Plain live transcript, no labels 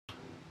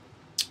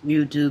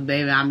YouTube,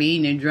 baby. I'm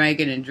eating and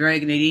drinking and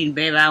eating,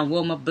 baby. I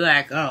want my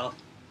black off.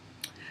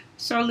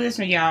 So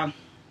listen, y'all.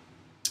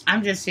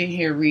 I'm just sitting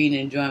here reading,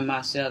 enjoying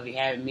myself, and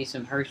having me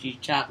some Hershey's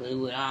chocolate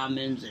with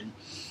almonds and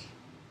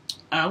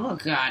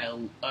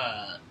avocado.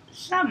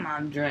 Something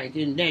I'm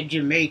drinking, that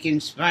Jamaican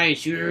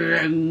spice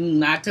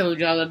I told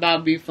y'all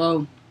about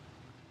before.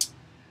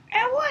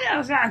 And what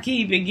else I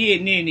keep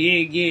getting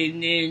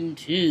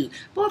into?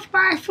 Both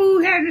spice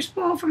food had to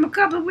spoil from a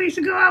couple of weeks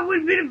ago. I would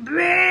have been a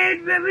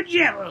bad rubber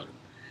jello.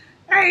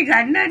 I ain't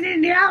got nothing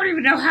in there. I don't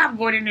even know how I'm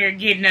going in there and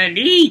getting nothing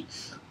to eat.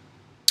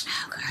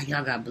 Oh, God,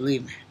 y'all gotta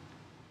believe me.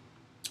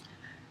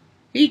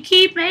 He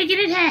keep making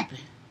it happen.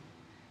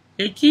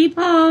 He keep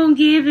on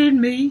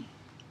giving me.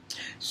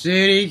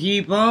 Said he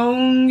keep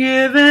on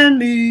giving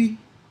me.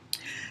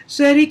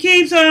 Said he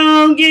keeps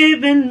on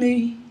giving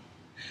me.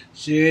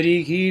 Said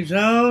he keeps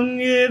on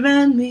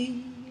giving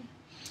me.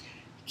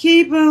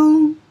 Keep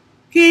on,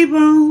 keep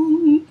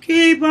on,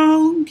 keep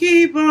on,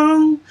 keep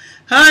on.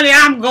 Honey,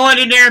 I'm going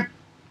in there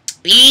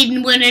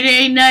eating when it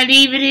ain't not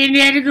even in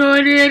there to go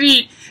in there and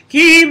eat.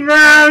 Keep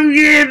on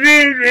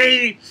giving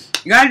me.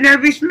 Got to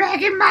be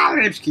smacking my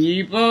lips.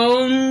 Keep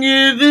on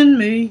giving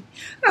me.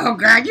 Oh,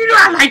 God, you know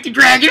I like to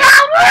drag it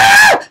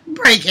out.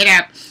 Break it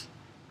up.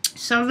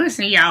 So,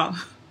 listen, y'all.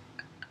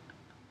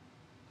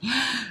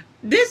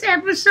 This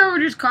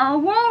episode is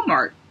called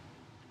Walmart.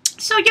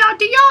 So, y'all,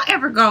 do y'all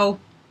ever go,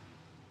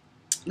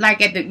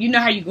 like at the, you know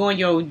how you go on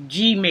your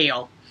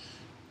Gmail?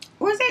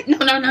 Was it? No.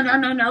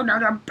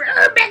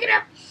 Back it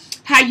up.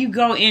 How you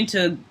go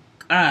into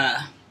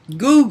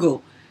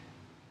Google.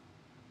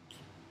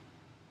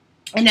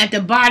 And at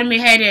the bottom it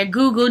had that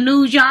Google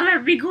News. Y'all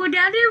ever be going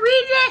down there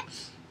reading that?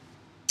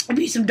 There'd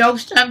be some dope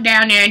stuff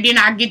down there. And then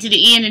I get to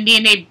the end and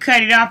then they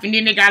cut it off. And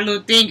then they got a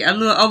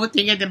little over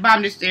thing at the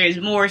bottom that says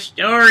more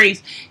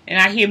stories.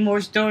 And I hear more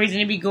stories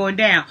and it be going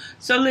down.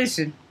 So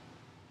listen.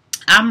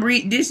 I'm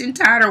reading this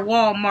entitled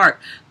Walmart.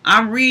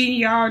 I'm reading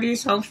y'all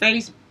this on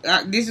Facebook.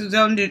 This is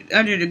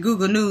under the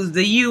Google News,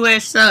 the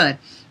U.S. Sun.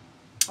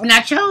 And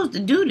I chose to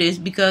do this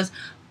because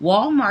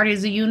Walmart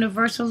is a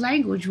universal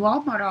language.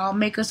 Walmart all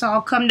make us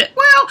all come to...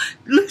 Well,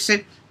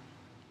 listen.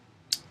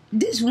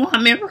 This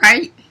woman,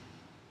 right?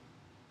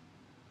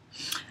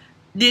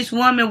 This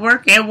woman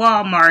work at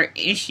Walmart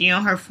and she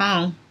on her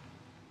phone.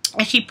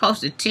 And she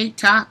posted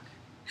TikTok.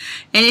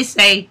 And it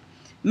say,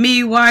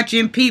 me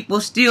watching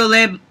people still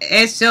at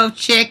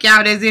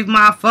self-checkout as if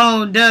my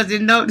phone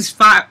doesn't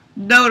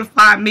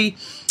notify me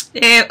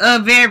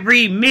of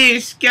every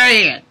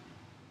misscan.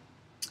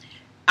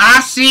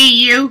 I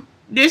see you.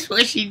 This is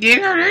what she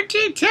did on her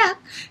TikTok.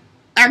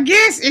 I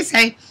guess it's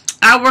a,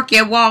 I work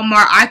at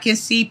Walmart. I can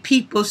see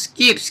people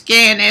skip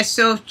scan at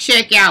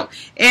self-checkout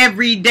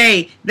every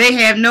day. They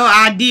have no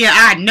idea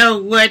I know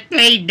what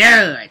they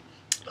done.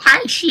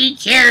 Like she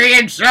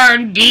carrying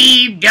some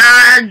deep,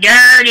 dark,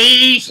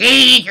 dirty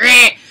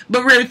secret.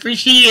 But really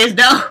she is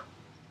though.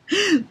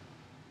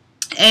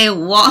 A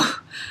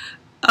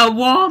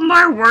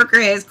Walmart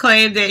worker has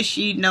claimed that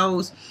she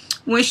knows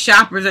when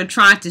shoppers are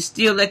trying to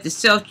steal at the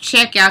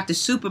self-checkout. The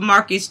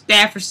supermarket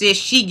staffer says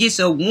she gets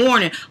a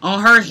warning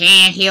on her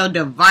handheld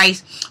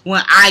device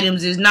when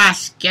items is not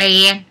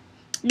scanned.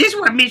 This is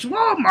what Miss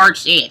Walmart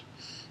said.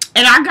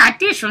 And I got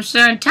this from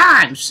Sun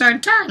Times. Sun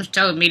Times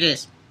told me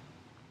this.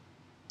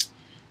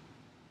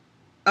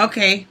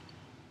 Okay.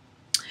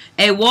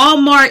 A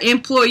Walmart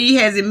employee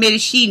has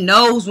admitted she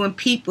knows when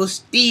people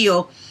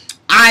steal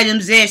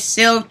items at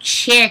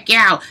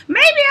self-checkout.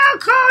 Maybe I'll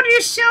call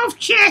this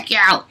self-checkout.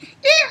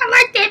 Yeah, I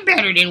like that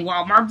better than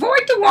Walmart.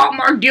 Void the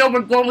Walmart deal.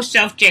 We're going with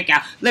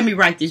self-checkout. Let me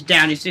write this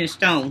down. It's in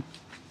stone.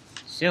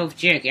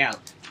 Self-checkout.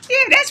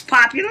 Yeah, that's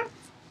popular.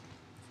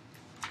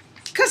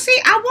 Because, see,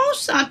 I want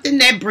something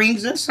that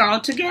brings us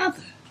all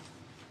together.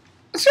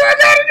 So I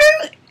got to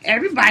do it.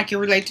 Everybody can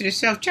relate to the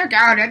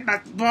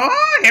self-checkout. Boy,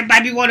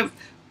 everybody want to...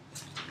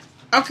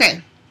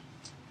 Okay.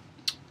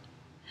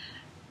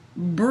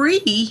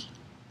 Bree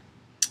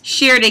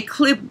shared a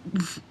clip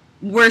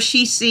where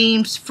she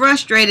seems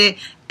frustrated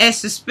at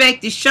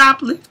suspected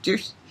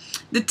shoplifters.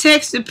 The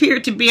text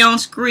appeared to be on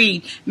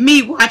screen.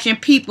 Me watching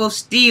people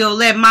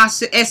steal at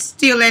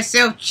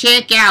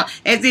self-checkout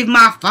as if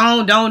my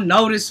phone don't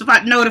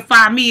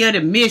notify me of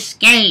the missed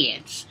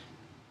scans.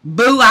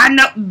 Boo, I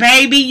know,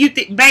 baby,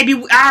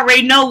 baby, I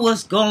already know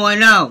what's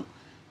going on.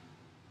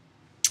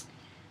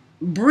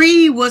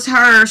 Bree was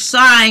heard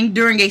sighing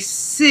during a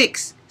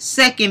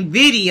 6-second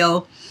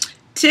video.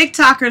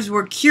 TikTokers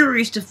were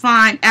curious to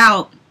find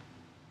out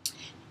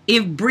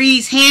if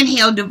Bree's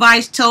handheld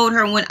device told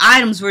her when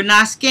items were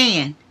not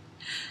scanned.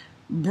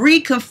 Bree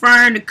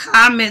confirmed in the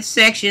comment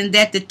section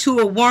that the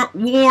tool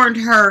warned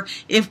her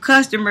if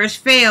customers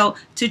failed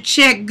to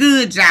check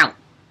goods out.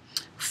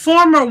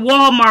 Former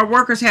Walmart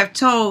workers have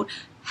told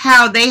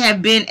how they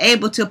have been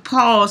able to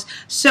pause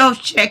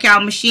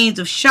self-checkout machines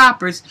of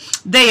shoppers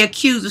they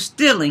accuse of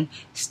stealing.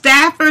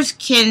 Staffers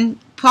can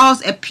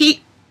pause a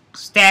kiosk.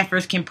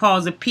 Staffers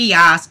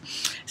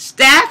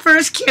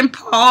can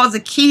pause a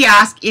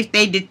kiosk if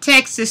they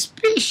detect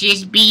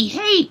suspicious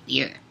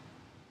behavior.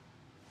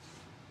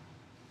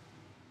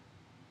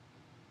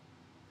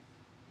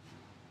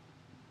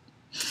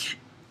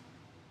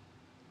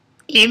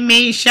 It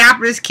means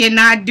shoppers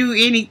cannot do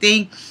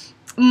anything,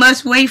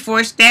 must wait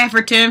for a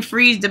staffer to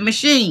unfreeze the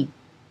machine.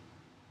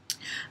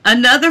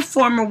 Another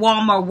former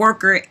Walmart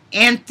worker,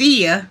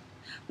 Anthea,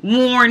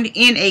 warned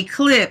in a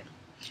clip,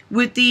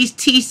 with these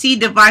TC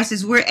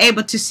devices, we're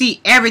able to see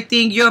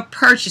everything you're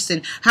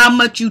purchasing, how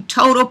much your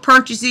total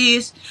purchase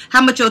is,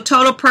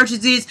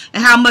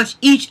 and how much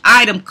each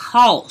item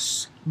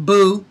costs.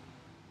 Boo.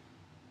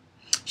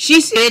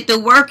 She said the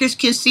workers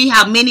can see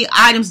how many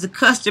items the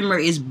customer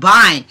is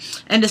buying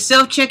and the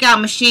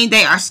self-checkout machine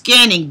they are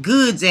scanning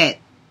goods at.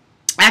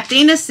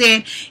 Athena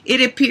said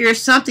it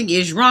appears something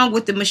is wrong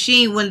with the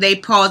machine when they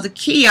pause the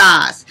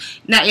kiosk.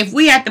 Now, if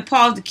we have to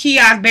pause the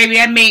kiosk, baby,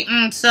 that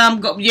means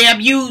some go. Yeah,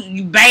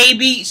 you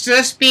baby,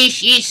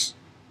 suspicious,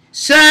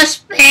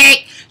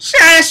 suspect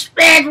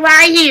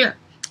right here.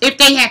 If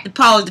they have to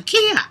pause the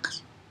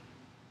kiosk,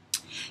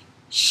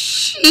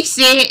 she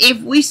said,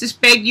 if we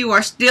suspect you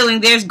are stealing,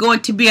 there's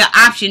going to be an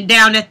option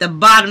down at the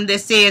bottom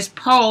that says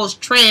pause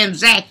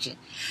transaction.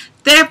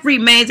 Theft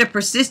remains a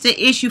persistent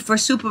issue for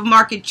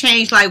supermarket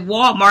chains like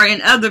Walmart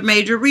and other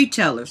major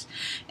retailers.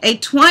 A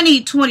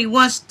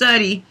 2021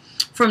 study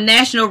from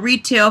National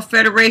Retail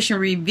Federation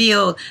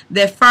revealed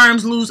that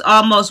firms lose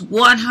almost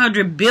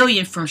 $100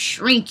 billion from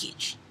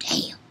shrinkage.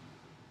 Damn.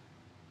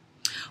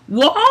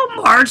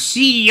 Walmart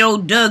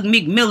CEO Doug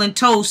McMillon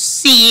told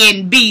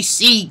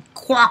CNBC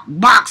Quack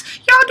Box,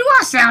 "Yo, do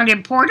I sound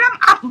important?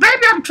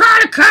 Baby, I'm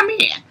trying to come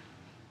in.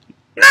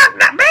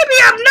 Baby,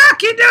 I'm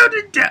knocking on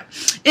the door."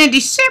 In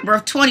December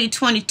of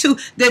 2022,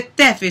 the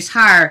theft is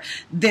higher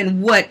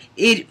than what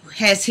it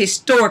has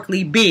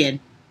historically been.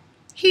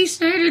 He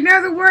said, in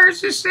other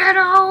words, it's said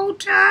the whole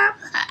time.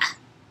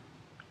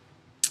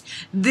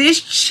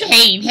 This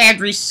chain has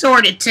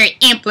resorted to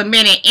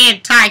implementing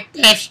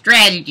anti-theft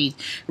strategies,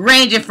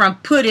 ranging from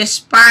putting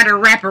spider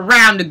wrap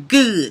around the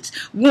goods,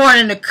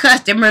 warning the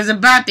customers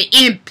about the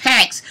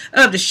impacts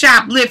of the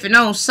shoplifting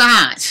on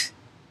signs.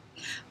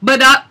 But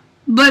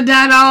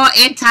not all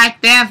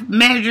anti-theft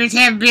measures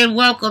have been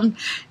welcomed,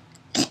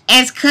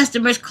 as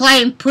customers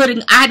claim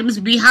putting items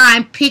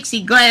behind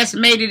plexiglass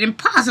made it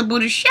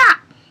impossible to shop.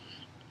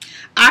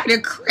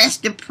 Ida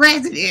Crest, the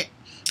president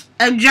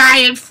of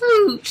Giant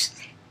Foods,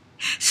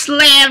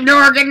 slammed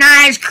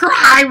organized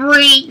crime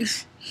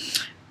rings.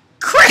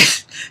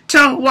 Crest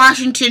told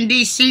Washington,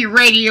 D.C.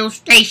 radio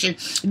station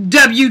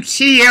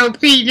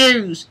WTOP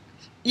News,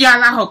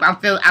 y'all, I hope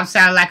I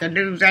sound like a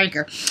news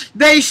anchor,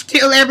 they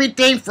steal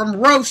everything from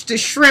roast to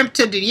shrimp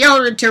to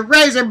deodorant to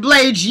razor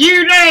blades,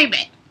 you name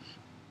it.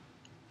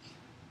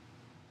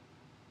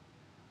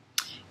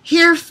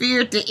 Here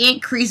feared the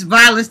increased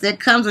violence that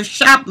comes with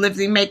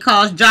shoplifting may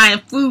cause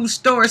Giant Food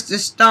stores to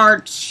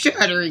start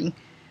shuttering.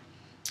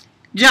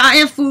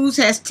 Giant Foods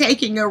has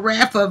taken a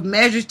raft of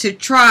measures to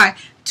try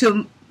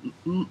to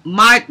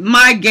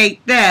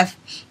mitigate theft,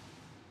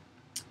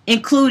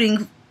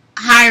 including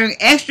hiring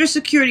extra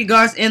security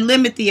guards and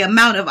limit the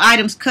amount of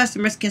items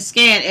customers can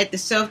scan at the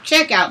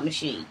self-checkout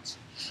machines.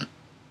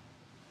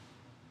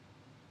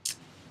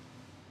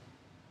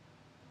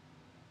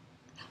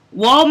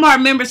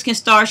 Walmart members can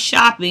start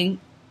shopping.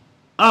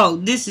 Oh,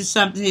 this is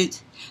something.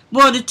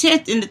 Well, the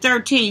 10th and the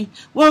 13th.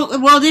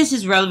 Well, this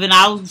is relevant.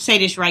 I'll say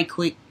this right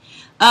quick.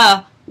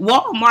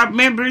 Walmart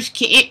members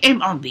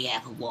can, on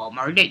behalf of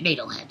Walmart, they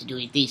don't have to do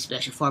anything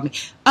special for me.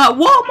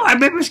 Walmart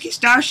members can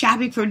start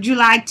shopping from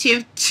July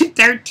 10th to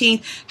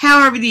 13th.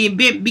 However, the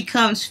event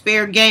becomes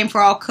fair game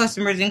for all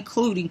customers,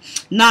 including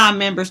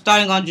non-members,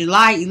 starting on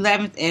July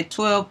 11th at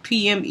 12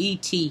 p.m.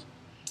 ET.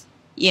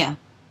 Yeah.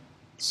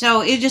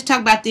 So it just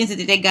talk about things that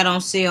they got on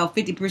sale.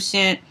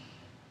 50%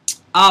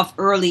 off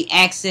early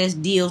access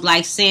deals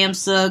like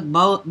Samsung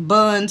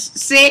buns.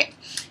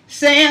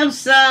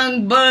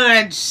 Samsung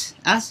buns.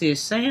 I said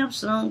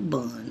Samsung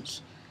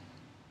buns.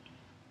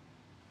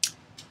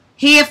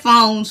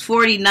 Headphones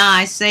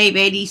 $49, save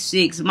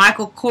 $86.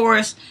 Michael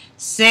Kors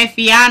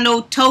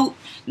Saffiano tote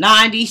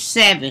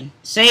 $97,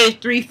 save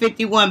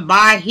 $351.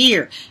 Buy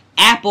here.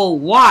 Apple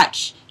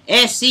Watch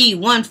SE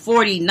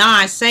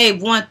 $149,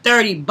 save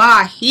 $130.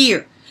 Buy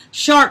here.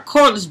 Shark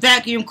cordless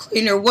vacuum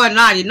cleaner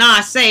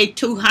 $199, save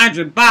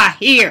 $200. Buy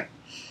here.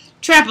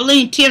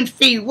 Trampoline 10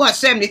 feet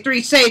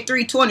 $173, save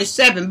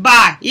 $327.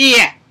 Buy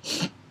here.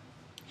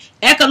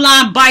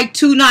 Ecoline bike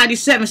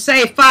 $297,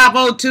 save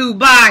 $502.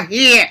 Buy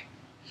here.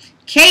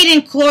 Kate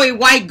and Chloe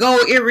white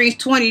gold earrings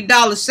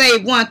 $20,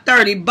 save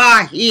 $130.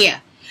 Buy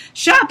here.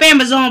 Shop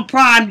Amazon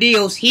Prime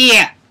deals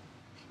here.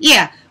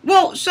 Yeah.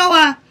 Well,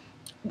 so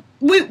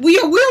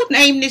we'll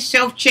name this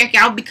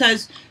self-checkout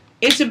because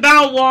it's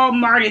about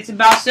Walmart. It's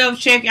about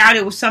self-checkout.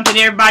 It was something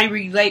everybody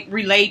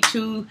relate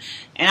to.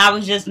 And I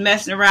was just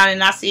messing around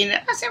and I seen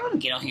it. I said, let me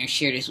get on here and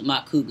share this with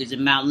my cougars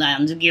and Mount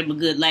Lions and give them a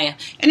good laugh.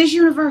 And it's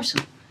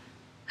universal.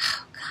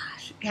 Oh,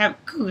 gosh.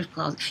 Have cougars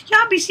closet.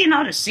 Y'all be seeing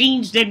all the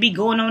scenes that be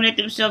going on at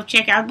them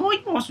self-checkouts. Boy,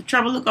 you want some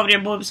trouble? Look over there,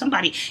 boy.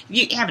 Somebody,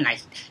 you have a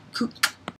nice